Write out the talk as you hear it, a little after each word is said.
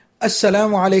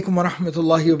Assalamu alaikum wa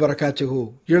rahmatullahi wa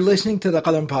barakatuhu. You're listening to the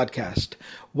Qalam podcast.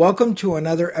 Welcome to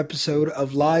another episode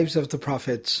of Lives of the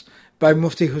Prophets by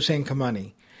Mufti Hussein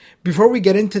Kamani. Before we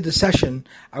get into the session,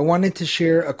 I wanted to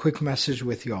share a quick message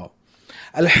with y'all.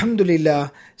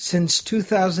 Alhamdulillah, since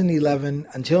 2011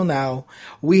 until now,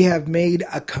 we have made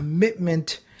a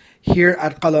commitment here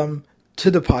at Qalam to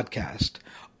the podcast.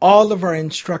 All of our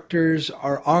instructors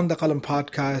are on the Qalam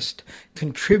podcast,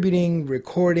 contributing,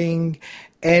 recording,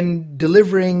 and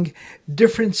delivering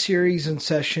different series and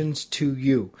sessions to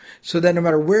you, so that no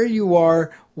matter where you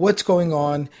are, what's going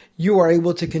on, you are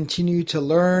able to continue to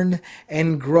learn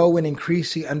and grow and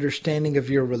increase the understanding of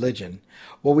your religion.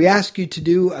 What we ask you to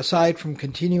do, aside from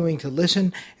continuing to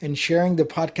listen and sharing the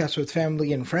podcast with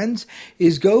family and friends,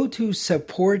 is go to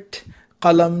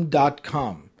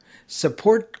supportqalam.com.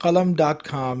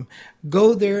 supportqalam.com.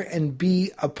 Go there and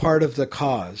be a part of the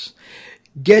cause.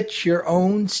 Get your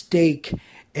own stake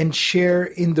and share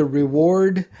in the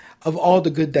reward of all the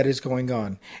good that is going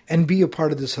on, and be a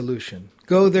part of the solution.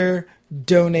 Go there,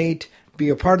 donate, be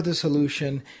a part of the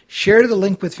solution, share the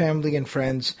link with family and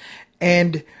friends,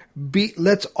 and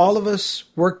let's all of us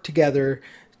work together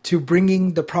to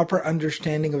bringing the proper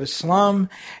understanding of Islam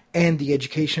and the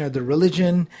education of the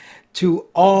religion to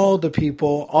all the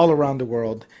people all around the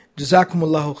world.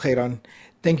 Jazakumullahu khairan.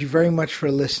 Thank you very much for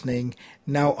listening.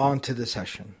 Now on to the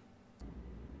session.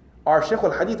 Our Shaykh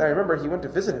al-Hadith, I remember he went to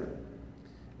visit him,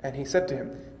 and he said to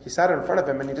him, he sat in front of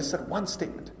him and he just said one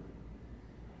statement.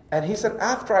 And he said,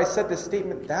 after I said this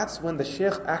statement, that's when the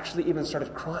Shaykh actually even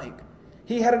started crying.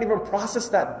 He hadn't even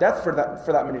processed that death for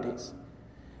that many days.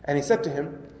 And he said to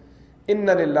him,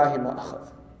 Inna lillahi ma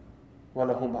akhadh, wa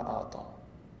lahu ma a'ta.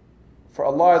 For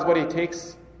Allah is what He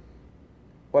takes,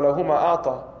 wa lahu ma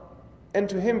a'ta, and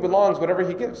to Him belongs whatever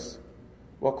He gives.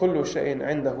 وَكُلُّ شَيْءٍ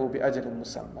عِنْدَهُ بِأَجَلٍ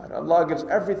مُسَمًّى. Allah gives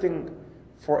everything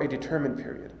for a determined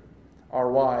period.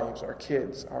 Our wives, our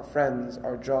kids, our friends,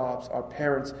 our jobs, our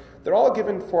parents, they're all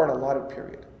given for an allotted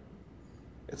period.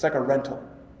 It's like a rental.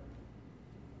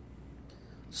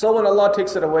 So when Allah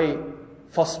takes it away,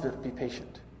 فَاصْبِرْ, be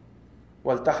patient.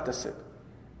 وَلْتَحْتَسِبْ,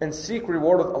 and seek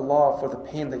reward with Allah for the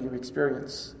pain that you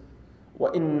experience.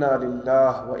 وَإِنَّا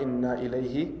لِلَّهِ وَإِنَّا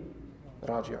إِلَيْهِ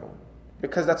رَاجِعُونَ.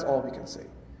 Because that's all we can say.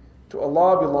 To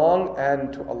Allah belong,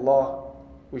 and to Allah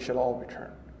we shall all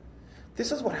return.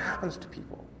 This is what happens to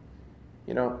people.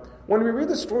 You know, when we read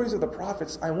the stories of the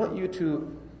prophets, I want you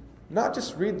to not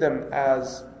just read them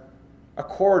as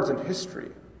accords in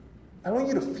history. I want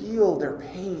you to feel their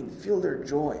pain, feel their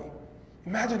joy.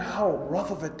 Imagine how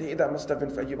rough of a day that must have been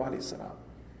for Ayub alayhi salam.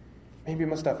 Maybe he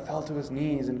must have fell to his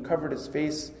knees and covered his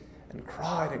face and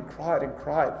cried and cried and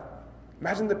cried.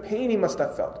 Imagine the pain he must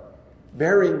have felt,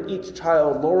 burying each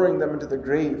child, lowering them into the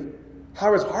grave.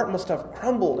 How his heart must have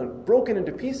crumbled and broken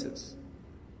into pieces.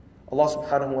 Allah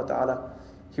subhanahu wa ta'ala,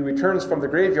 He returns from the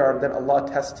graveyard, and then Allah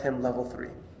tests him level 3.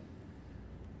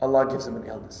 Allah gives him an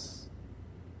illness.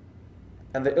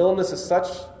 And the illness is such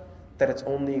that it's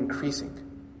only increasing.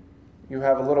 You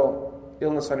have a little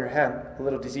illness on your hand, a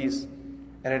little disease,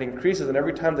 and it increases, and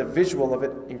every time the visual of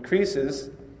it increases,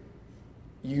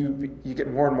 you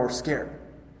get more and more scared.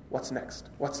 What's next?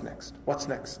 What's next? What's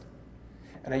next?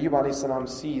 And Ayub alayhi salam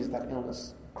sees that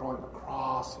illness growing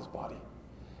across his body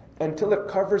until it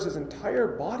covers his entire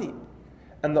body.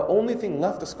 And the only thing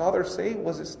left, the scholars say,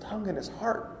 was his tongue and his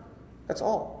heart. That's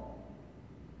all.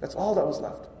 That's all that was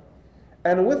left.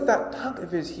 And with that tongue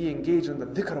of his, he engaged in the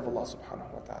dhikr of Allah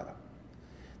subhanahu wa ta'ala.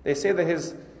 They say that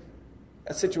his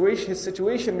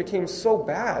situation became so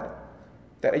bad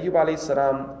that Ayub alayhi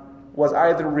salam was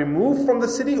either removed from the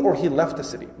city or he left the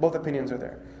city. Both opinions are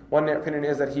there. One opinion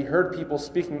is that he heard people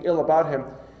speaking ill about him,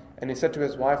 and he said to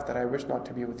his wife that I wish not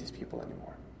to be with these people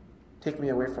anymore. Take me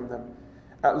away from them.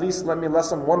 At least let me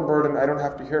lessen one burden. I don't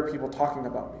have to hear people talking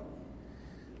about me.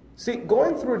 See,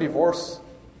 going through a divorce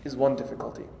is one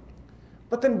difficulty.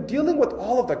 But then dealing with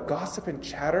all of the gossip and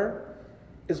chatter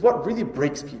is what really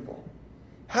breaks people.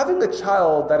 Having a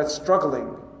child that is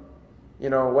struggling, you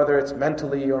know, whether it's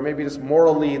mentally or maybe just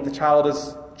morally, the child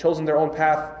has chosen their own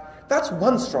path. That's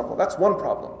one struggle. That's one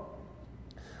problem.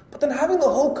 But then having the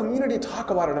whole community talk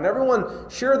about it and everyone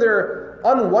share their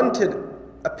unwanted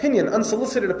opinion,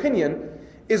 unsolicited opinion,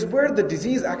 is where the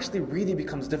disease actually really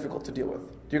becomes difficult to deal with.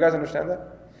 Do you guys understand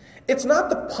that? It's not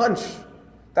the punch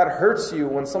that hurts you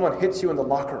when someone hits you in the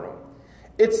locker room.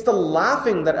 It's the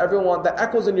laughing that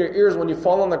echoes in your ears when you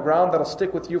fall on the ground that'll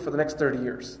stick with you for the next 30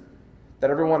 years. That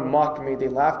everyone mocked me, they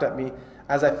laughed at me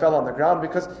as I fell on the ground,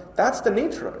 because that's the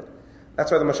nature of it.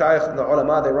 That's why the mashayikh and the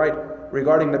ulama, they write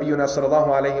regarding Nabiyuna sallallahu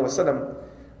alayhi wasallam,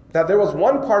 that there was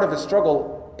one part of his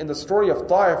struggle in the story of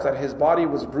Taif, that his body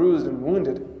was bruised and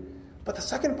wounded, But the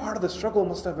second part of the struggle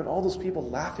must have been all those people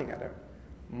laughing at him,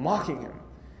 mocking him,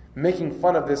 making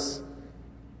fun of this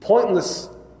pointless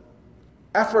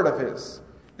effort of his,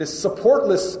 this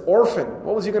supportless orphan.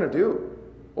 What was he going to do?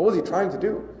 What was he trying to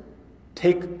do?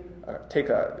 Take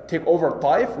over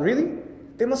Taif? Really?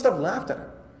 They must have laughed at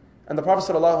him. And the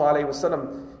Prophet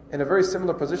ﷺ, in a very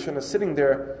similar position, is sitting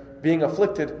there being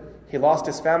afflicted. He lost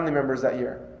his family members that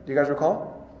year. Do you guys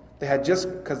recall? They had just,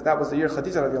 because that was the year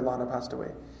Khadija radiallahu anha passed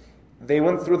away. They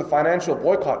went through the financial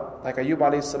boycott. Like Ayub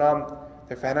alayhi salam,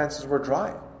 their finances were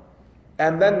dry.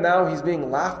 And then now he's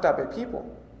being laughed at by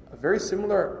people. A very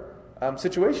similar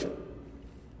situation.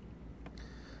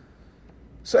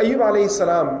 So Ayub alayhi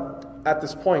salam, at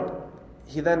this point,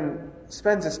 he then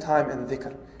spends his time in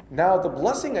dhikr. Now the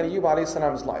blessing in Ayub alayhi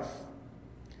salam's life,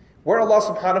 where Allah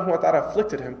subhanahu wa ta'ala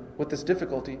afflicted him with this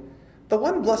difficulty, the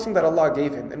one blessing that Allah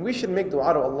gave him, and we should make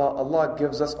dua to Allah, Allah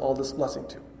gives us all this blessing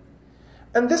too.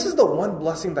 And this is the one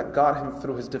blessing that got him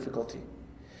through his difficulty.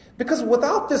 Because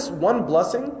without this one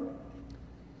blessing,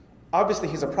 obviously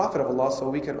he's a prophet of Allah, so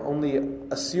we can only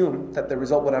assume that the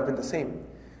result would have been the same.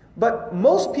 But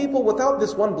most people, without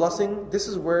this one blessing, this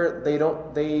is where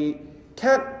they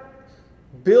can't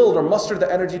build or muster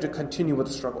the energy to continue with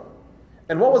the struggle.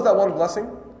 And what was that one blessing?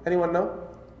 Anyone know?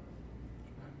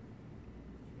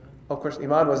 Of course,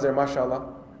 Iman was there,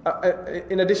 mashallah.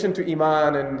 In addition to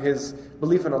Iman and his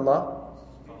belief in Allah,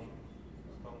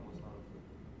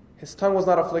 his tongue was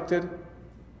not afflicted.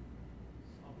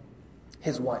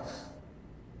 His wife.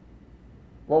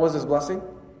 What was his blessing?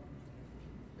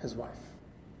 His wife.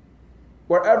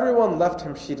 Where everyone left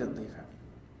him, she didn't leave him.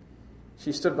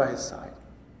 She stood by his side.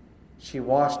 She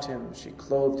washed him, she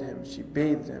clothed him, she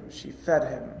bathed him, she fed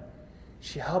him.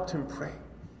 She helped him pray.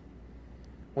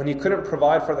 When he couldn't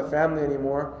provide for the family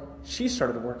anymore, she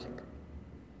started working.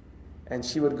 And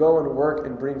she would go and work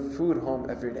and bring food home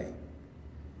every day.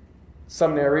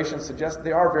 Some narrations suggest,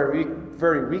 they are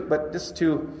very weak, but just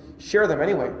to share them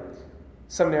anyway.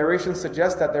 Some narrations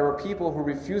suggest that there were people who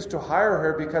refused to hire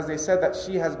her because they said that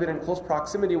she has been in close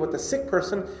proximity with a sick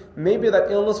person. Maybe that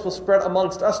illness will spread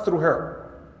amongst us through her.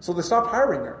 So they stopped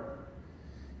hiring her.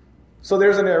 So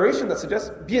there's a narration that suggests,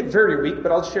 be it very weak,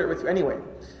 but I'll share it with you anyway,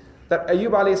 that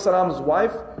Ayub alayhi salam's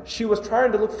wife, she was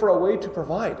trying to look for a way to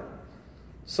provide.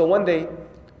 So one day,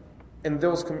 in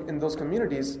those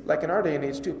communities, like in our day and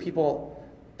age too, people,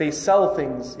 they sell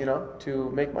things, to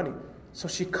make money. So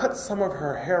she cut some of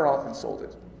her hair off and sold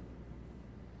it.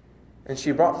 And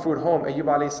she brought food home. Ayub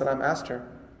alayhi salam asked her,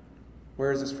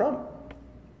 where is this from?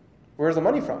 Where is the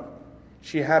money from?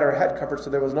 She had her head covered so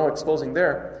there was no exposing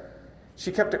there.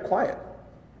 She kept it quiet.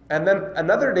 And then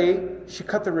another day, she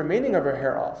cut the remaining of her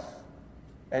hair off.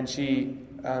 And she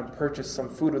purchased some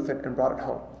food with it and brought it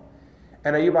home.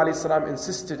 And Ayub alayhi salam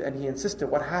insisted, and he insisted,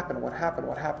 what happened?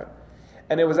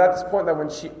 And it was at this point that when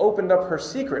she opened up her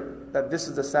secret, that this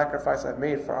is the sacrifice I've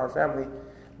made for our family,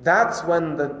 that's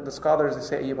when the scholars, they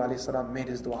say Ayub alayhi salam made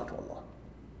his dua to Allah.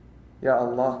 Ya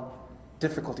Allah,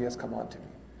 difficulty has come on to me.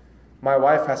 My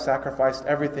wife has sacrificed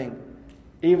everything,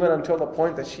 even until the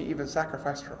point that she even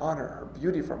sacrificed her honor, her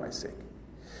beauty for my sake.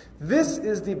 This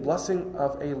is the blessing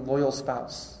of a loyal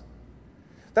spouse.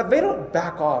 That they don't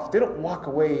back off, they don't walk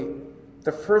away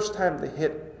the first time they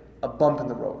hit a bump in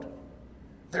the road.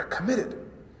 They're committed.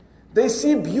 They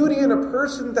see beauty in a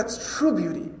person that's true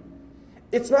beauty.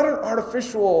 It's not an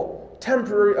artificial,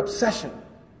 temporary obsession.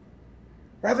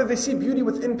 Rather, they see beauty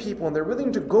within people and they're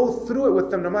willing to go through it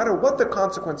with them no matter what the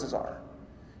consequences are.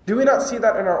 Do we not see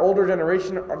that in our older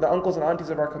generation, or the uncles and aunties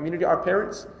of our community, our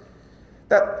parents?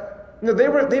 That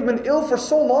they've been ill for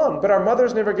so long, but our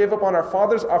mothers never gave up on our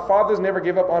fathers never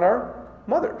gave up on our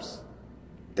mothers.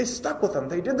 They stuck with them,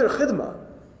 they did their khidmah.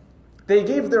 They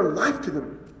gave their life to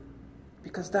them.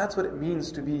 Because that's what it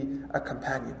means to be a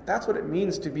companion. That's what it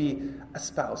means to be a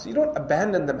spouse. You don't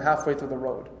abandon them halfway through the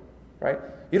road, right?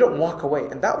 You don't walk away.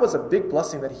 And that was a big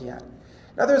blessing that he had.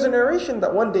 Now there's a narration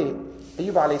that one day,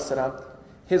 Ayub alayhi salam,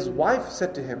 his wife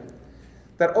said to him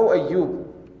that, "Oh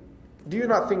Ayub, do you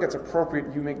not think it's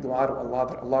appropriate you make dua to Allah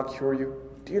that Allah cure you?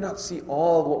 Do you not see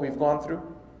all what we've gone through?"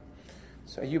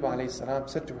 So Ayub alayhi salam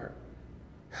said to her,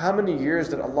 "How many years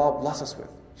did Allah bless us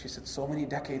with?" She said, "So many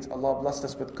decades. Allah blessed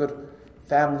us with good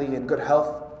family and good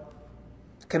health."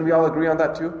 Can we all agree on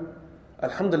that too?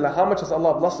 Alhamdulillah, how much has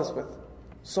Allah blessed us with?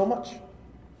 So much.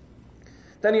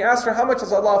 Then he asked her, how much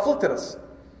has Allah afflicted us?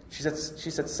 She said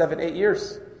 7-8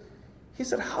 years. He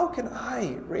said, how can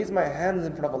I raise my hands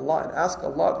in front of Allah and ask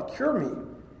Allah to cure me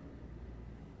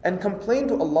and complain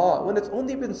to Allah when it's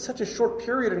only been such a short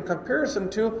period in comparison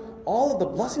to all of the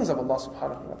blessings of Allah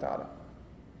subhanahu wa ta'ala?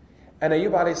 And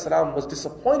Ayub alayhi salam was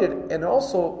disappointed and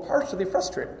also partially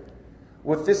frustrated.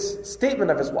 with this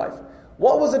statement of his wife.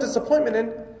 What was the disappointment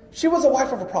in? She was a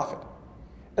wife of a prophet.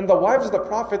 And the wives of the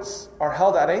prophets are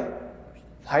held at a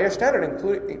higher standard,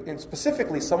 including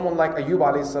specifically someone like Ayub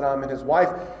alayhi salam and his wife.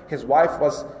 His wife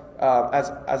was,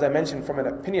 as I mentioned, from an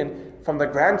opinion, from the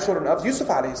grandchildren of Yusuf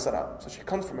alayhi salam. So she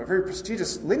comes from a very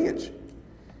prestigious lineage.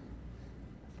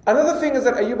 Another thing is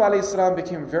that Ayub alayhi salam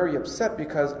became very upset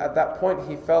because at that point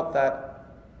he felt that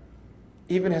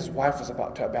even his wife was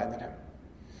about to abandon him.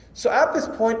 So at this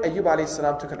point, Ayub alayhi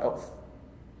salam took an oath.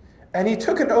 And he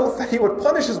took an oath that he would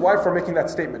punish his wife for making that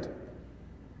statement.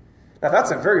 Now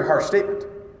that's a very harsh statement.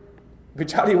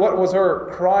 Bijali, what was her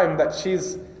crime that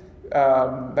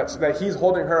that he's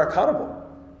holding her accountable?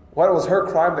 What was her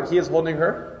crime that he is holding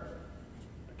her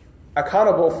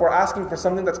accountable for asking for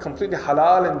something that's completely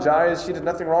halal and jaiz? She did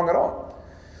nothing wrong at all.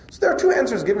 So there are two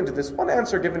answers given to this. One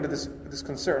answer given to this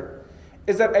concern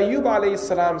is that Ayub alayhi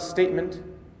salam's statement,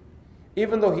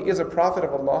 even though he is a prophet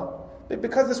of Allah,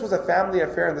 because this was a family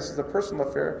affair and this is a personal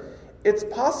affair, it's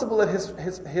possible that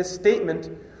his statement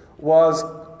was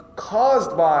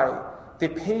caused by the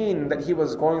pain that he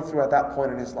was going through at that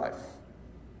point in his life.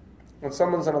 When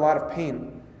someone's in a lot of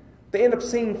pain, they end up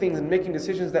saying things and making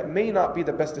decisions that may not be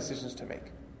the best decisions to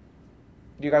make.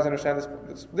 Do you guys understand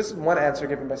this? This is one answer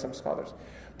given by some scholars.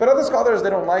 But other scholars, they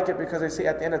don't like it because they say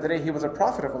at the end of the day, he was a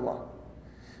prophet of Allah.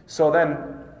 So then,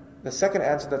 the second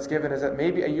answer that's given is that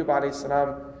maybe Ayyub alayhi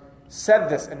salam said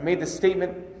this and made this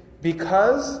statement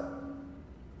because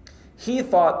he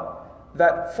thought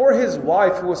that for his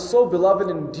wife, who was so beloved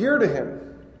and dear to him,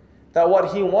 that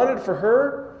what he wanted for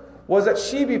her was that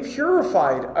she be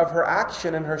purified of her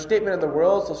action and her statement in the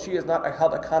world, so she is not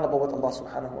held accountable with Allah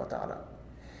subhanahu wa ta'ala.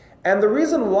 And the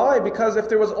reason why, because if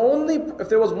there was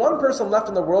one person left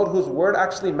in the world whose word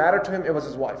actually mattered to him, it was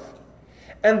his wife.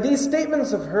 And these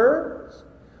statements of her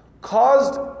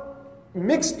caused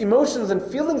mixed emotions and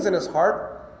feelings in his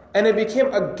heart, and it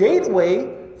became a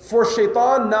gateway for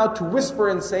shaitan now to whisper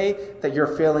and say that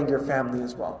you're failing your family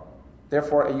as well.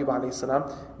 Therefore, Ayyub alayhi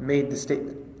salam made this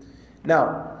statement.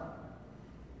 Now,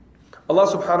 Allah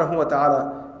subhanahu wa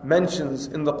ta'ala mentions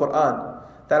in the Quran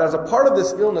that as a part of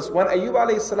this illness, when Ayyub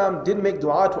alayhi salam did make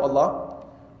dua to Allah,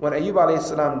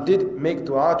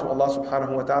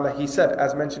 subhanahu wa ta'ala, he said,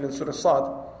 as mentioned in Surah Sad,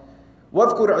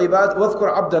 وَاذْكُرْ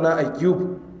عَبْدَنَا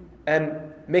أَيُّوب,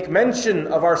 and make mention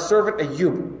of our servant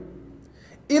Ayub.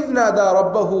 إِذْ نَادَى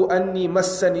رَبَّهُ أَنِّي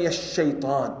مَسَّنِيَ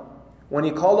الشَّيْطَانِ, when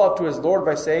he called out to his Lord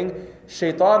by saying,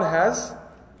 Shaitan has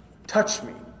touched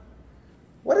me.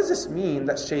 What does this mean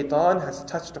that Shaitan has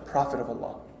touched a prophet of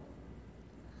Allah?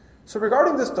 So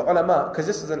regarding this to ulama, because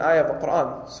this is an ayah of the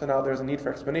Quran, so now there's a need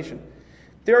for explanation.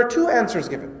 There are two answers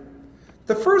given.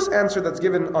 The first answer that's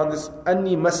given on this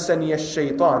أَنِّي مَسَّنِيَ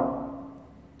الشَّيْطَانِ,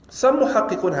 some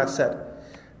muhaqqiqun have said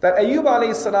that Ayyub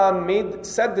alayhi salam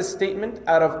said this statement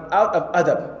out of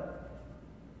adab.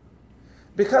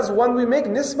 Because when we make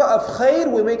nisbah of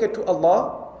khair, we make it to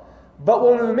Allah. But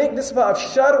when we make nisbah of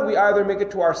shar, we either make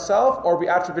it to ourselves or we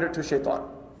attribute it to shaitan.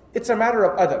 It's a matter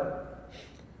of adab.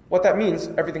 What that means,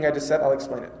 everything I just said, I'll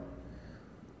explain it.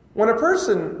 When a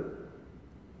person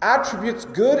attributes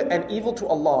good and evil to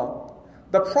Allah,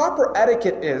 the proper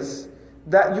etiquette is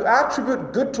that you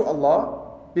attribute good to Allah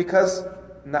because,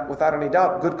 not without any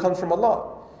doubt, good comes from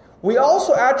Allah. We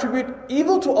also attribute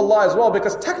evil to Allah as well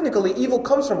because technically evil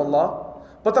comes from Allah.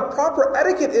 But the proper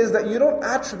etiquette is that you don't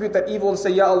attribute that evil and say,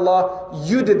 Ya Allah,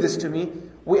 you did this to me.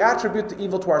 We attribute the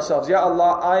evil to ourselves. Ya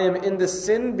Allah, I am in this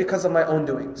sin because of my own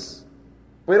doings.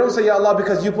 We don't say, Ya Allah,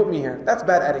 because you put me here. That's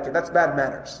bad etiquette. That's bad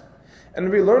manners.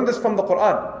 And we learn this from the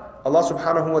Quran. Allah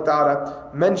subhanahu wa ta'ala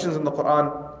mentions in the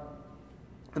Quran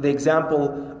the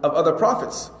example of other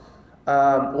prophets.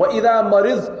 وَإِذَا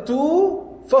مَرِضْتُ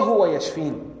فَهُوَ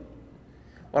يَشْفِينَ.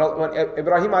 When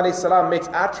Ibrahim alayhi salam makes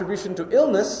attribution to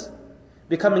illness,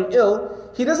 becoming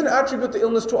ill, he doesn't attribute the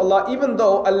illness to Allah, even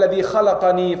though الَّذِي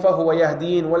خَلَقَنِي فَهُوَ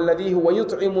يَهْدِينَ وَالَّذِي هُوَ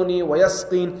يُطْعِمُني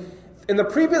وَيَسْقِينَ. In the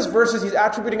previous verses, he's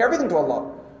attributing everything to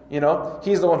Allah. You know,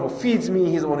 He's the one who feeds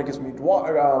me, He's the one who gives me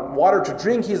water to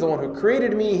drink, He's the one who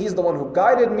created me, He's the one who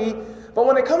guided me. But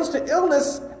when it comes to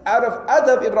illness, out of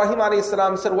adab, Ibrahim alayhi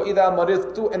salam said, وَإِذَا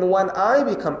مَرِضْتُ, and when I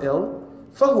become ill,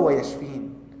 فَهُوَ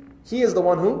يَشْفِينَ. He is the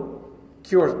one who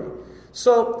cures me.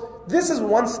 So, this is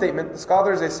one statement. The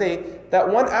scholars, they say,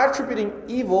 that when attributing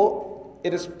evil,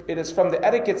 it is from the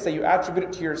etiquettes that you attribute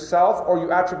it to yourself or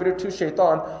you attribute it to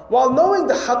shaitan, while knowing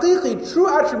the haqiqi, true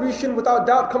attribution without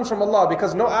doubt comes from Allah,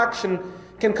 because no action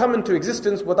can come into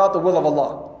existence without the will of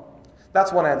Allah.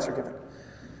 That's one answer given.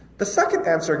 The second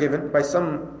answer given by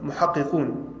some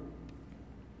muhaqqiqun,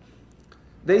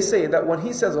 they say that when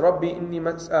he says, Rabbi inni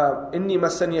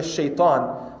massani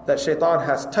ash-shaytan, that shaitan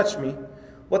has touched me,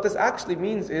 what this actually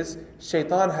means is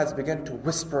shaitan has begun to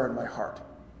whisper in my heart.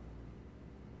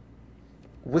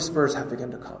 Whispers have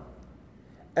begun to come.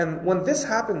 And when this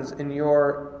happens in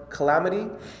your calamity,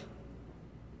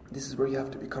 this is where you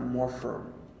have to become more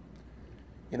firm.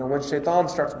 When shaitan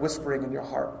starts whispering in your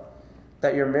heart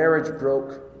that your marriage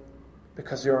broke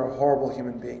because you're a horrible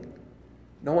human being,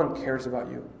 no one cares about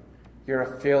you, you're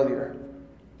a failure,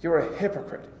 you're a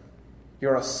hypocrite,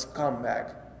 you're a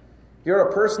scumbag, you're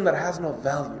a person that has no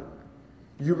value,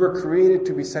 you were created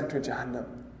to be sent to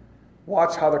Jahannam.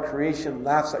 Watch how the creation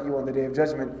laughs at you on the Day of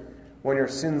Judgment when your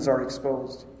sins are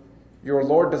exposed. Your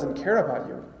Lord doesn't care about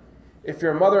you. If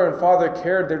your mother and father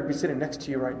cared, they would be sitting next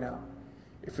to you right now.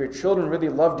 If your children really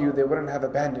loved you, they wouldn't have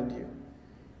abandoned you.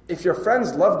 If your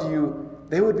friends loved you,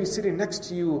 they would be sitting next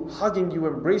to you, hugging you,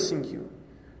 embracing you.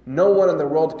 No one in the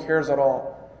world cares at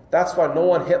all. That's why no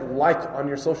one hit like on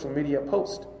your social media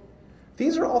post.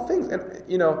 These are all things, and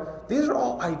these are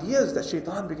all ideas that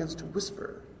shaitan begins to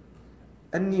whisper.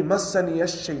 Anni massani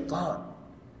ash-shaytan.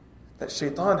 That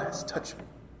shaitan has touched me.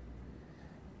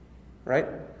 Right?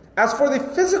 As for the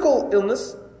physical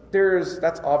illness,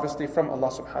 that's obviously from Allah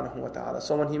subhanahu wa ta'ala.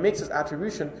 So when he makes this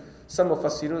attribution, some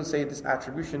mufassirun say this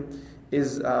attribution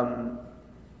is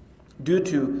due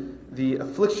to the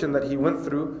affliction that he went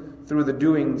through the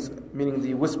doings, meaning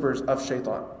the whispers of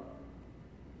shaitan.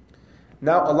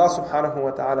 Now Allah subhanahu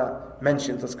wa ta'ala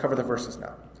mentions, let's cover the verses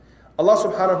now. Allah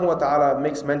subhanahu wa ta'ala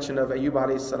makes mention of Ayub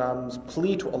alayhi salam's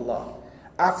plea to Allah.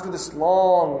 After this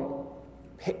long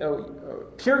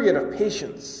period of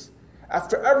patience,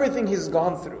 after everything he's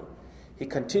gone through, he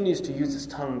continues to use his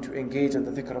tongue to engage in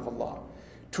the dhikr of Allah,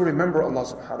 to remember Allah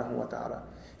subhanahu wa ta'ala.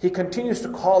 He continues to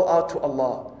call out to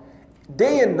Allah.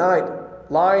 Day and night,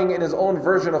 lying in his own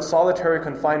version of solitary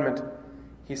confinement,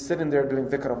 he's sitting there doing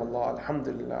dhikr of Allah.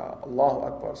 Alhamdulillah, Allahu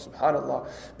Akbar, Subhanallah.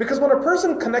 Because when a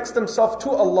person connects themselves to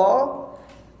Allah,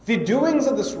 the doings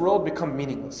of this world become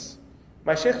meaningless.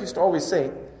 My shaykh used to always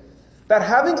say that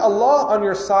having Allah on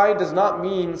your side does not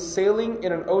mean sailing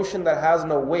in an ocean that has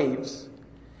no waves.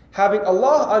 Having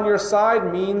Allah on your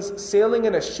side means sailing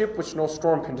in a ship which no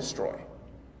storm can destroy.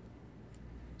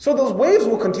 So those waves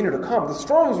will continue to come. The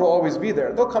storms will always be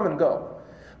there. They'll come and go.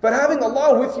 But having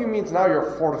Allah with you means now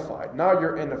you're fortified. Now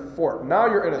you're in a fort. Now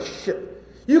you're in a ship.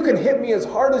 You can hit me as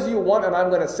hard as you want and I'm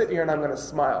going to sit here and I'm going to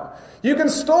smile. You can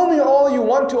stone me all you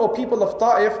want to, O people of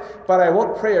Ta'if, but I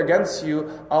won't pray against you.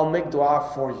 I'll make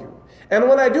dua for you. And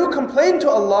when I do complain to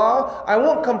Allah, I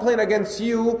won't complain against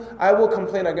you. I will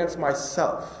complain against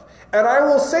myself. And I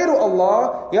will say to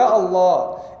Allah, Ya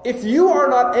Allah, if you are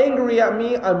not angry at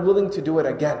me, I'm willing to do it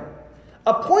again.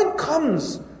 A point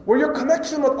comes where your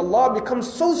connection with Allah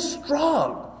becomes so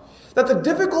strong that the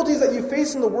difficulties that you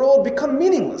face in the world become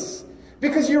meaningless.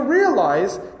 Because you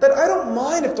realize that I don't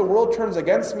mind if the world turns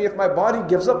against me, if my body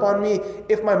gives up on me,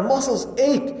 if my muscles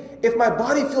ache, if my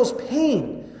body feels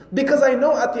pain. Because I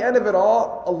know at the end of it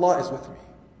all, Allah is with me.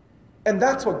 And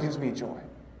that's what gives me joy.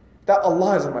 That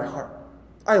Allah is in my heart.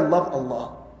 I love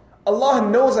Allah. Allah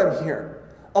knows I'm here.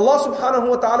 Allah subhanahu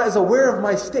wa ta'ala is aware of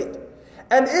my state.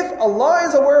 And if Allah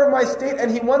is aware of my state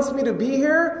and He wants me to be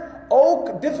here,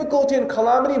 oh, difficulty and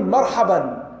calamity,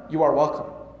 marhaban, you are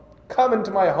welcome. Come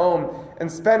into my home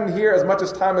and spend here as much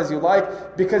as time as you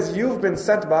like because you've been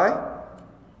sent by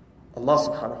Allah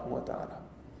subhanahu wa ta'ala.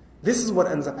 This is what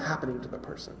ends up happening to the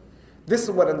person. This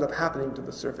is what ends up happening to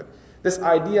the servant. This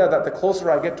idea that the closer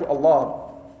I get to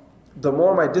Allah, the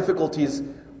more my difficulties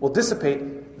will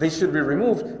dissipate, they should be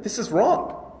removed. This is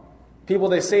wrong. People,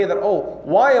 they say that, oh,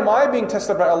 why am I being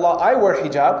tested by Allah? I wear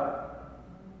hijab.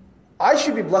 I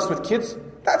should be blessed with kids.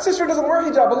 That sister doesn't wear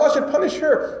hijab. Allah should punish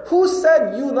her. Who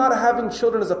said you not having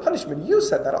children is a punishment? You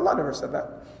said that. Allah never said that.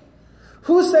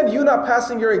 Who said you not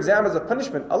passing your exam is a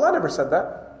punishment? Allah never said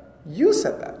that. You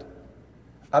said that.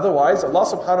 Otherwise, Allah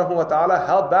subhanahu wa ta'ala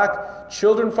held back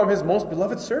children from His most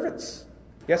beloved servants.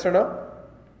 Yes or no?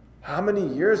 How many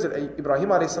years did Ibrahim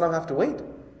alayhi salam have to wait?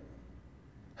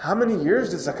 How many years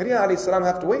did Zakaria alayhi salam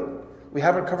have to wait? We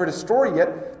haven't covered his story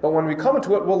yet, but when we come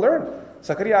to it, we'll learn.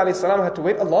 Zakaria alayhi salam had to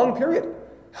wait a long period.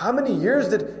 How many years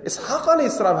did Ishaq alayhi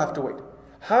salam have to wait?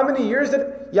 How many years did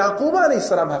Yaqub alayhi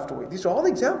salam have to wait? These are all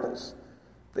examples.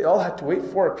 They all had to wait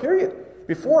for a period.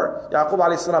 Before Yaqub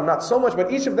alayhi salam, not so much,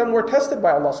 but each of them were tested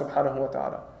by Allah subhanahu wa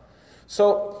ta'ala.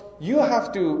 So you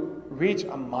have to reach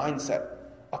a mindset,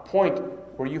 a point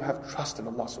where you have trust in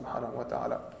Allah subhanahu wa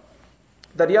ta'ala.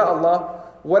 That, Ya Allah,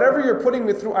 whatever you're putting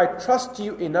me through, I trust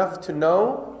you enough to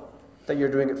know that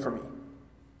you're doing it for me.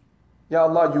 Ya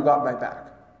Allah, you got my back.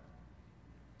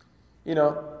 You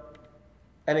know,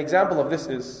 an example of this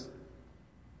is,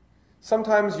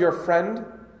 sometimes your friend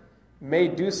may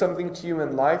do something to you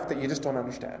in life that you just don't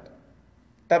understand.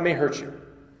 That may hurt you.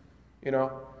 You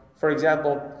know, for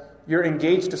example, you're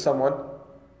engaged to someone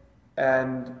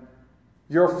and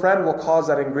your friend will cause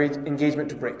that engagement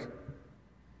to break.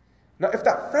 Now, if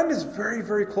that friend is very,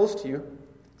 very close to you,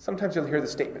 sometimes you'll hear the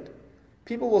statement.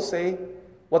 People will say,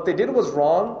 what they did was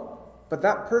wrong, but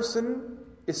that person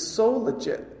is so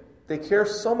legit. They care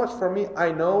so much for me,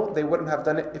 I know they wouldn't have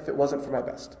done it if it wasn't for my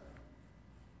best.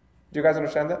 Do you guys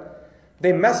understand that?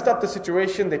 They messed up the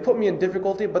situation, they put me in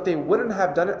difficulty, but they wouldn't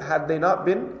have done it had they not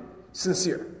been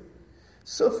sincere.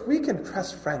 So if we can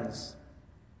trust friends,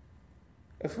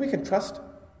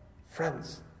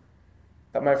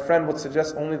 that my friend would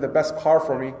suggest only the best car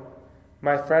for me,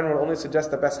 my friend would only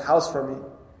suggest the best house for me,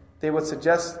 they would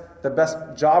suggest the best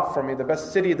job for me, the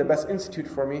best city, the best institute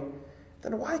for me,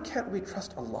 then why can't we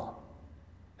trust Allah?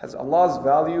 Has Allah's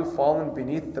value fallen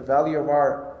beneath the value of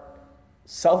our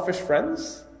selfish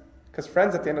friends? Because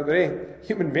friends, at the end of the day,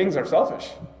 human beings are selfish.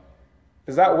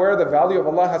 Is that where the value of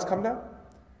Allah has come down?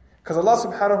 Because Allah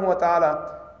subhanahu wa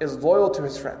ta'ala is loyal to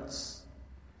His friends.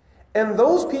 And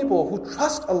those people who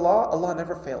trust Allah, Allah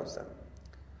never fails them.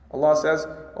 Allah says,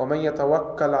 وَمَنْ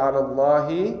يَتَوَكَّلْ عَلَى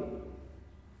اللَّهِ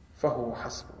فَهُوَ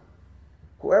حَسْبُهُ.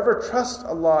 Whoever trusts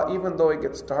Allah, even though it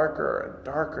gets darker and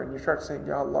darker, and you start saying,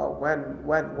 Ya Allah,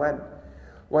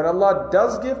 when Allah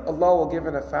does give, Allah will give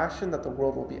in a fashion that the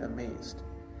world will be amazed.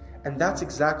 And that's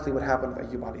exactly what happened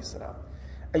with Ayub alayhi salam.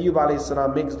 Ayub alayhi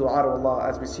salam makes dua to Allah,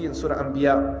 as we see in Surah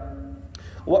Anbiya.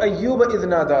 وَأَيُّوبَ إِذْ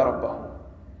نَادَى رَبَّهُ.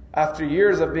 After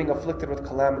years of being afflicted with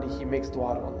calamity, he makes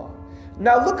dua to Allah.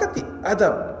 Now look at the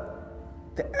adab,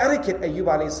 the etiquette Ayub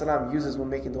alayhi salam uses when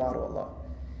making dua to Allah.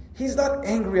 He's not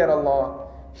angry at Allah.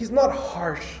 He's not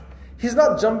harsh. He's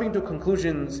not jumping to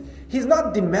conclusions. He's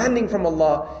not demanding from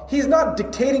Allah. He's not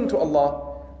dictating to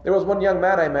Allah. There was one young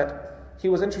man I met. He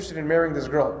was interested in marrying this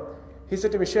girl. He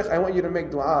said to me, Sheikh, I want you to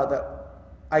make dua that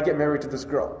I get married to this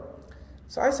girl.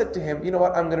 So I said to him, you know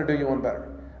what, I'm going to do you one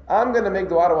better. I'm going to make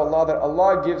dua to Allah that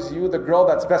Allah gives you the girl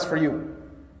that's best for you.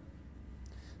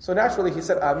 So naturally he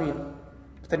said, Ameen.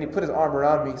 But then he put his arm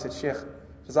around me. He said, Sheikh,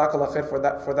 Jazakallah khair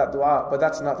for that dua, but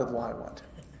that's not the dua I want.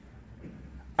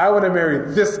 I want to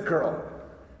marry this girl.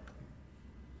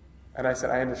 And I said,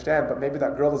 I understand, but maybe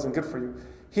that girl isn't good for you.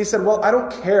 He said, well, I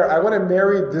don't care. I want to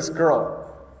marry this girl.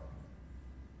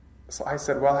 So I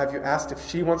said, well, have you asked if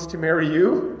she wants to marry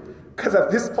you? Because at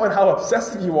this point, how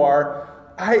obsessive you are,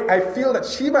 I feel that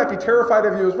she might be terrified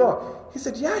of you as well. He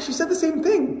said, yeah, she said the same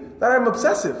thing, that I'm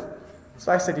obsessive.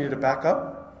 So I said, you need to back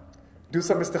up, do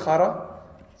some istikhara,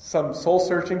 some soul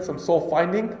searching, some soul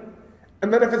finding,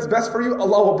 and then if it's best for you,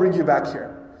 Allah will bring you back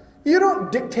here. You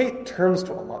don't dictate terms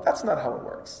to Allah. That's not how it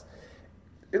works.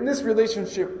 In this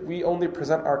relationship, we only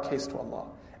present our case to Allah.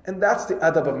 And that's the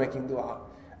adab of making dua.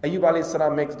 Ayub alayhi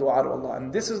salam makes dua to Allah.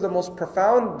 And this is the most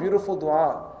profound, beautiful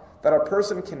dua that a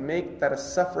person can make that is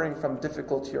suffering from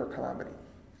difficulty or calamity.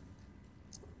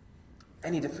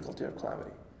 Any difficulty or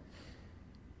calamity.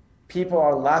 People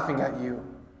are laughing at you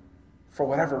for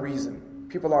whatever reason.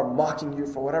 People are mocking you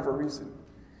for whatever reason.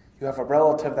 You have a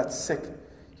relative that's sick.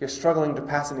 You're struggling to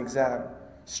pass an exam.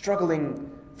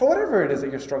 Struggling for whatever it is that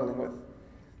you're struggling with.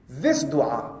 This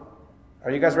dua,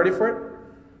 are you guys ready for it?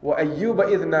 وَأَيُّوبَ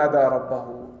إِذْ نَادَى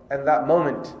رَبَّهُ. And that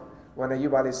moment when Ayub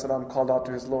alayhi salam called out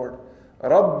to his Lord,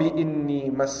 رَبِّ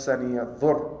إِنِّي مَسَّنِيَ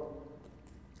الضُّرُّ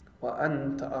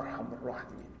وَأَنْتَ أَرْحَمُ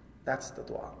الرَّاحِمِينَ. That's the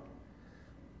dua.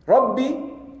 رَبِّ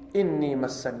إِنِّي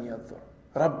مَسَّنِيَ الضُّرُّ.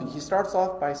 Rabbi, he starts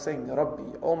off by saying,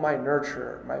 Rabbi, oh my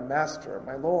nurturer, my master,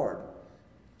 my Lord.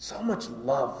 So much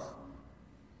love.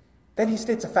 Then he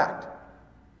states a fact.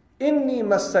 Inni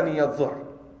massani ad-dhur.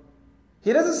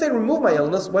 He doesn't say remove my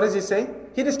illness. What does he say?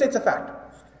 He just states a fact.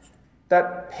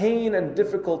 That pain and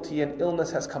difficulty and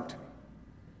illness has come to me.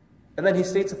 And then he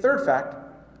states a third fact.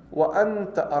 Wa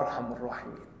anta arhamur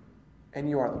rahimin.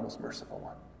 And you are the most merciful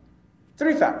one.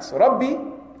 Three facts. Rabbi,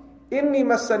 inni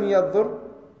massani ad-dhur,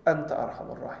 anta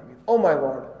arhamur rahimin. Oh my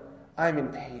Lord, I'm in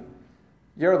pain.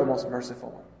 You're the most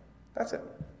merciful one. That's it.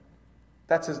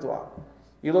 That's his dua.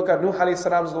 You look at Nuh alayhi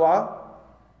salam's dua,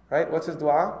 right? What's his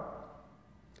dua?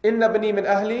 Inna bani min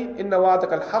ahli, inna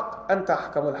wa'adaka al-haq, anta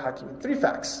ahkamul hakimin. Three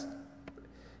facts.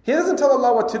 He doesn't tell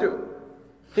Allah what to do.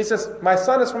 He says, my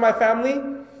son is from my family,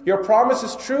 your promise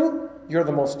is true, you're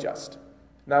the most just.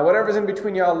 Now whatever's in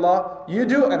between, Ya Allah, you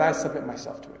do, and I submit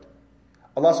myself to it.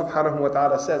 Allah subhanahu wa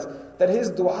ta'ala says that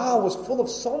his dua was full of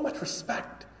so much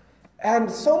respect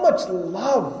and so much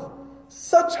love,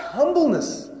 such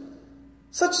humbleness,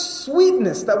 such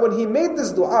sweetness that when he made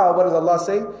this dua, what does Allah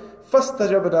say?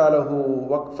 فَاسْتَجَبْنَا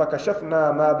لَهُ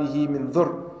فَكَشَفْنَا مَا بِهِ مِنْ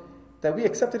ذُرٍّ. That we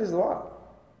accepted his dua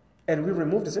and we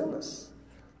removed his illness.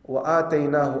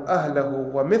 وَآتَيْنَاهُ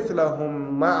أَهْلَهُ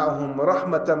وَمِثْلَهُمْ مَعَهُمْ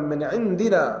رَحْمَةً مِّنْ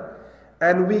عِنْدِنَا.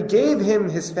 And we gave him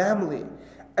his family,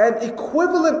 an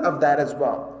equivalent of that as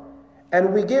well.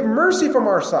 And we gave mercy from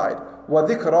our side.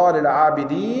 وَذِكْرَى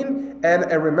لِلْعَابِدِينَ,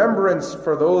 and a remembrance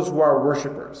for those who are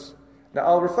worshippers. Now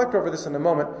I'll reflect over this in a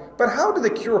moment, but how did the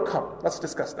cure come? Let's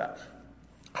discuss that.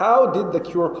 How did the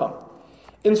cure come?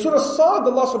 In Surah Sad,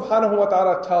 Allah subhanahu wa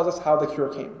ta'ala tells us how the cure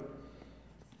came.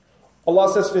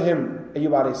 Allah says to him, Ayub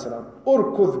alayhi salam,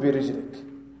 "Urkudh bi rijlik."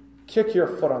 Kick your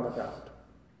foot on the ground.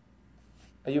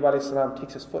 Ayub alayhi salam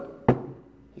takes his foot.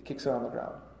 He kicks it on the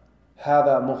ground.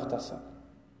 هَذَا مُغْتَسَلٌ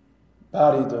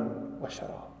بَارِدٌ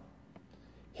وَشَرَابٌ.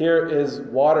 Here is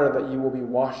water that you will be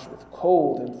washed with,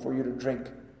 cold and for you to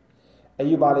drink.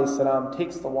 Ayub alayhi salam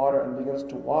takes the water and begins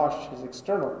to wash his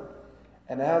external.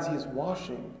 And as he's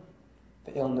washing,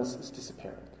 the illness is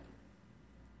disappearing.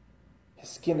 His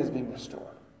skin is being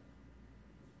restored.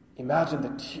 Imagine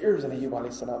the tears in Ayub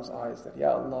alayhi salam's eyes that,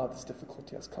 Ya Allah, this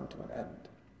difficulty has come to an end.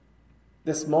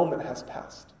 This moment has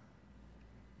passed.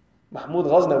 Mahmud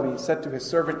Ghaznavi said to his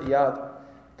servant Iyad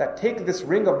that take this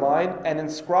ring of mine and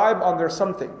inscribe on there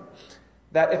something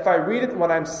that if I read it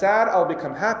when I'm sad, I'll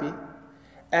become happy,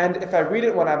 and if I read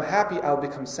it when I'm happy, I'll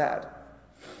become sad.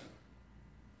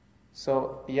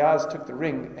 So Iyaz took the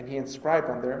ring and he inscribed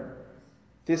on there,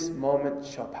 this moment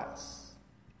shall pass.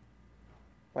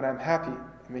 When I'm happy,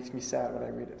 it makes me sad when I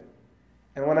read it.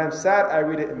 And when I'm sad, I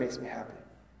read it, it makes me happy.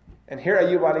 And here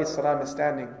Ayub alayhi salam is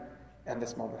standing, and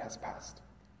this moment has passed.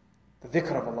 The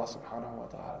dhikr of Allah subhanahu wa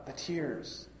ta'ala, the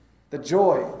tears, the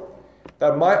joy,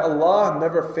 that my Allah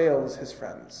never fails his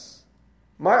friends.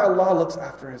 My Allah looks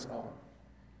after his own.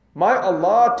 My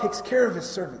Allah takes care of his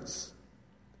servants.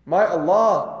 My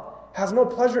Allah has no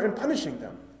pleasure in punishing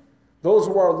them. Those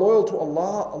who are loyal to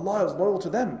Allah, Allah is loyal to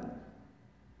them.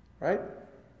 Right?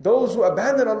 Those who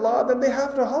abandon Allah, then they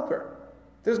have no helper.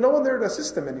 There's no one there to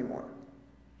assist them anymore.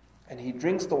 And he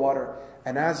drinks the water,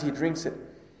 and as he drinks it,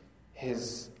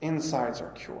 his insides are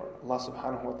cured. Allah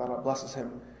subhanahu wa ta'ala blesses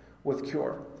him with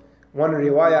cure. One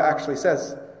riwayah actually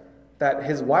says that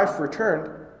his wife returned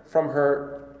from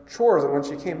her chores, and when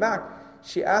she came back,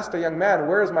 she asked a young man,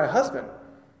 "Where is my husband?"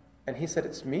 And he said,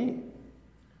 "It's me.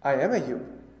 I am Ayub."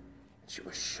 She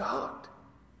was shocked.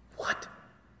 What?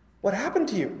 What happened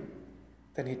to you?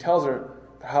 Then he tells her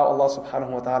how Allah subhanahu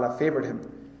wa ta'ala favored him.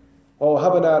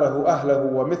 وَوَهَبْنَا لَهُ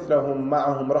أَهْلَهُ وَمِثْلَهُمْ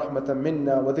مَعَهُمْ رَحْمَةً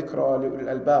مِنَّا وَذِكْرَى لِأُولِي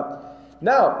الْأَلْبَابِ.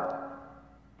 Now,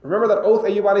 remember that oath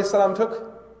Ayub alayhi salam took?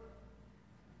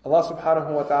 Allah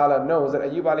subhanahu wa ta'ala knows that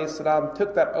Ayub alayhi salam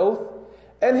took that oath,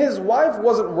 and his wife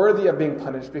wasn't worthy of being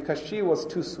punished because she was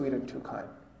too sweet and too kind.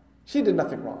 She did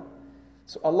nothing wrong.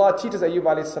 So Allah teaches Ayub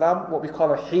alayhi salam what we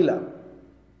call a hila,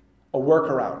 a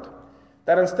workaround.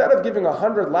 That instead of giving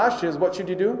 100 lashes, what should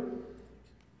you do?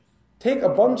 Take a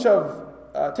bunch of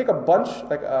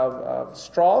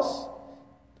straws,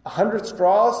 100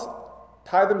 straws,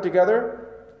 tie them together,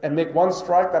 and make one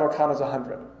strike that'll count as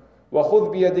 100. وَخُذْ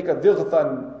بِيَدِكَ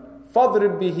ضِغْثًا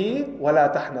فَاضْرِبْ بِهِ وَلَا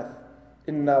تَحْنَثْ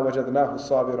إِنَّا وَجَدْنَاهُ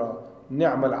صَابِرًا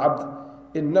نِعْمَ الْعَبْدُ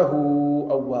إِنَّهُ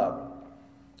أَوَّابٌ.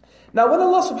 Now when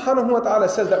Allah subhanahu wa ta'ala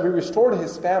says that we restored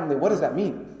his family, what does that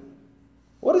mean?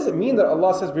 What does it mean that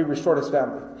Allah says we restored his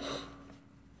family?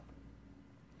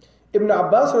 Ibn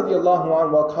Abbas radiallahu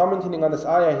anhu, while commenting on this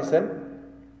ayah, he said,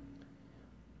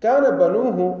 كَانَ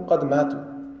بَنُوهُ قَدْ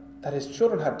مَاتُوا, that his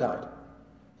children had died.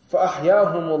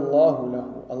 فَأَحْيَاهُمُ اللَّهُ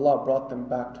لَهُ, Allah brought them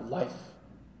back to life.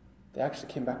 They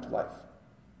actually came back to life.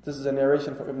 This is a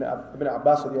narration from Ibn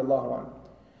Abbas radiallahu anhu.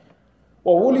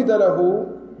 وَوُلِدَ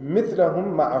لَهُ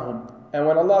مِثْلَهُمْ مَعَهُمْ. And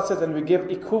when Allah says, and we give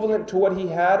equivalent to what he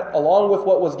had along with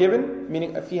what was given,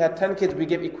 meaning if he had 10 kids, we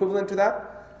give equivalent to that.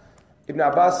 Ibn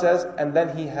Abbas says, and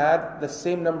then he had the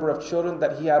same number of children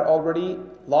that he had already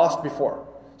lost before.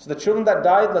 So the children that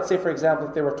died, let's say for example,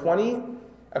 if they were 20,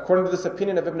 according to this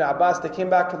opinion of Ibn Abbas, they came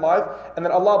back to life, and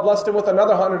then Allah blessed him with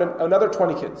another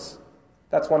 20 kids.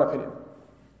 That's one opinion.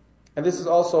 And this is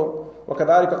also,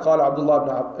 وَكَذَلِكَ قَالَ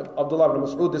Abdullah ibn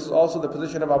Mas'ud, this is also the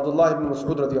position of Abdullah ibn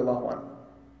Mas'ud radiallahu anhu.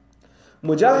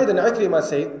 Mujahid and Ikrimah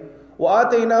say,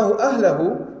 وَآتَيْنَاهُ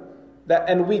أَهْلَهُ, that,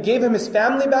 and we gave him his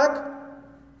family back.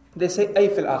 They say, أَيْ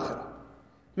فِي الْآخِرَةِ,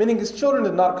 meaning his children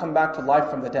did not come back to life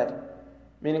from the dead.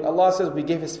 Meaning Allah says we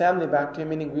gave his family back to him,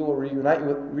 meaning we will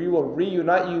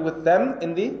reunite you with them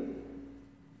in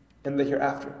the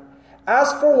hereafter.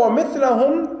 As for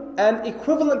وَمِثْلَهُمْ, and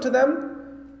equivalent to them,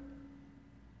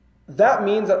 that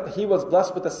means that he was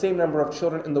blessed with the same number of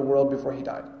children in the world before he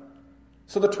died.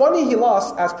 So the 20 he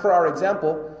lost, as per our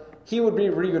example, he would be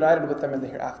reunited with them in the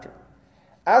hereafter.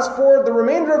 As for the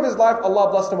remainder of his life, Allah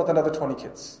blessed him with another 20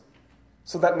 kids.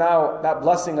 So that now that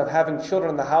blessing of having children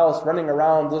in the house, running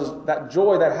around, that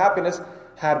joy, that happiness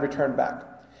had returned back.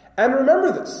 And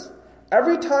remember this,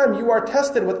 every time you are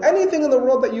tested with anything in the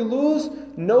world that you lose,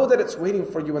 know that it's waiting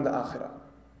for you in the akhirah.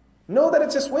 Know that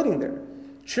it's just waiting there.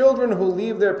 Children who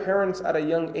leave their parents at a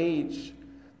young age,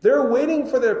 they're waiting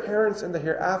for their parents in the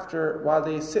hereafter while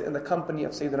they sit in the company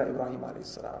of Sayyidina Ibrahim alayhi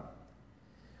salam.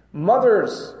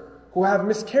 Mothers who have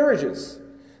miscarriages,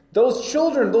 those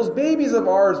children, those babies of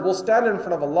ours will stand in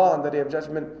front of Allah on the Day of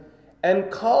Judgment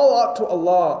and call out to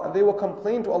Allah, and they will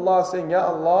complain to Allah saying, Ya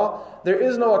Allah, there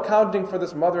is no accounting for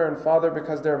this mother and father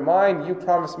because they're mine, you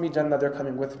promised me Jannah, they're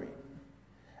coming with me.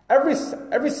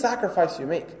 Every sacrifice you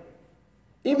make,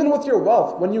 even with your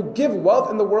wealth, when you give wealth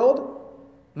in the world,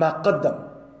 ma qaddam.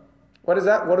 What is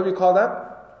that? What do we call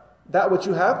that? That which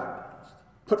you have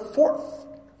put forth.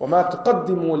 وَمَا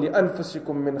تُقَدِّمُوا لِأَنفُسِكُم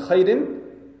مِّنْ خَيْرٍ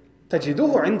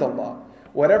تَجِدُوهُ عِنْدَ اللَّهِ.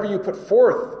 Whatever you put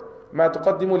forth, مَا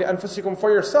تُقَدِّمُوا لِأَنفُسِكُم,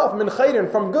 for yourself, مِّنْ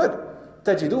خَيْرٍ, from good,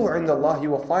 تَجِدُوهُ عِنْدَ اللَّهِ,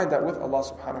 you will find that with Allah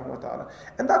subhanahu wa ta'ala.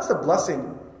 And that's the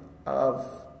blessing of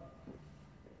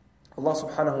Allah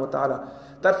subhanahu wa ta'ala,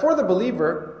 that for the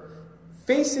believer,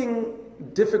 facing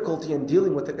difficulty and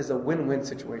dealing with it is a win-win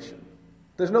situation.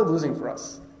 There's no losing for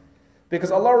us. Because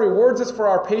Allah rewards us for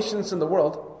our patience in the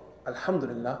world,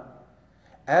 alhamdulillah.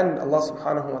 And Allah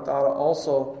subhanahu wa ta'ala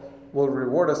also will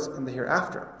reward us in the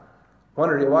hereafter. One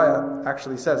riwayah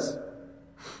actually says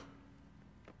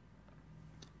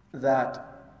that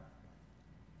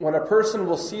when a person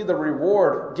will see the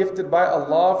reward gifted by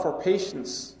Allah for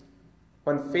patience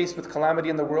when faced with calamity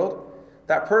in the world,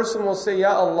 that person will say,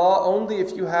 Ya Allah, only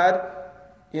if you had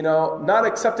not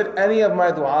accepted any of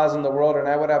my du'as in the world, and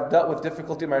I would have dealt with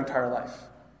difficulty my entire life.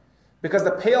 Because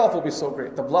the payoff will be so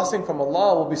great. The blessing from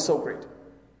Allah will be so great.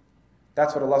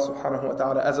 That's what Allah subhanahu wa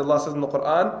ta'ala, as Allah says in the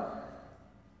Quran,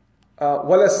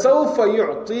 وَلَسَوْفَ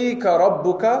يُعْطِيكَ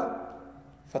رَبُّكَ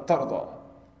فَتَرْضَى.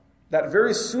 That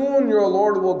very soon your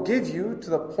Lord will give you to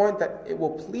the point that it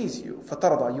will please you.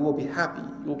 فَتَرْضَى. You will be happy.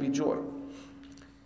 You will be joy.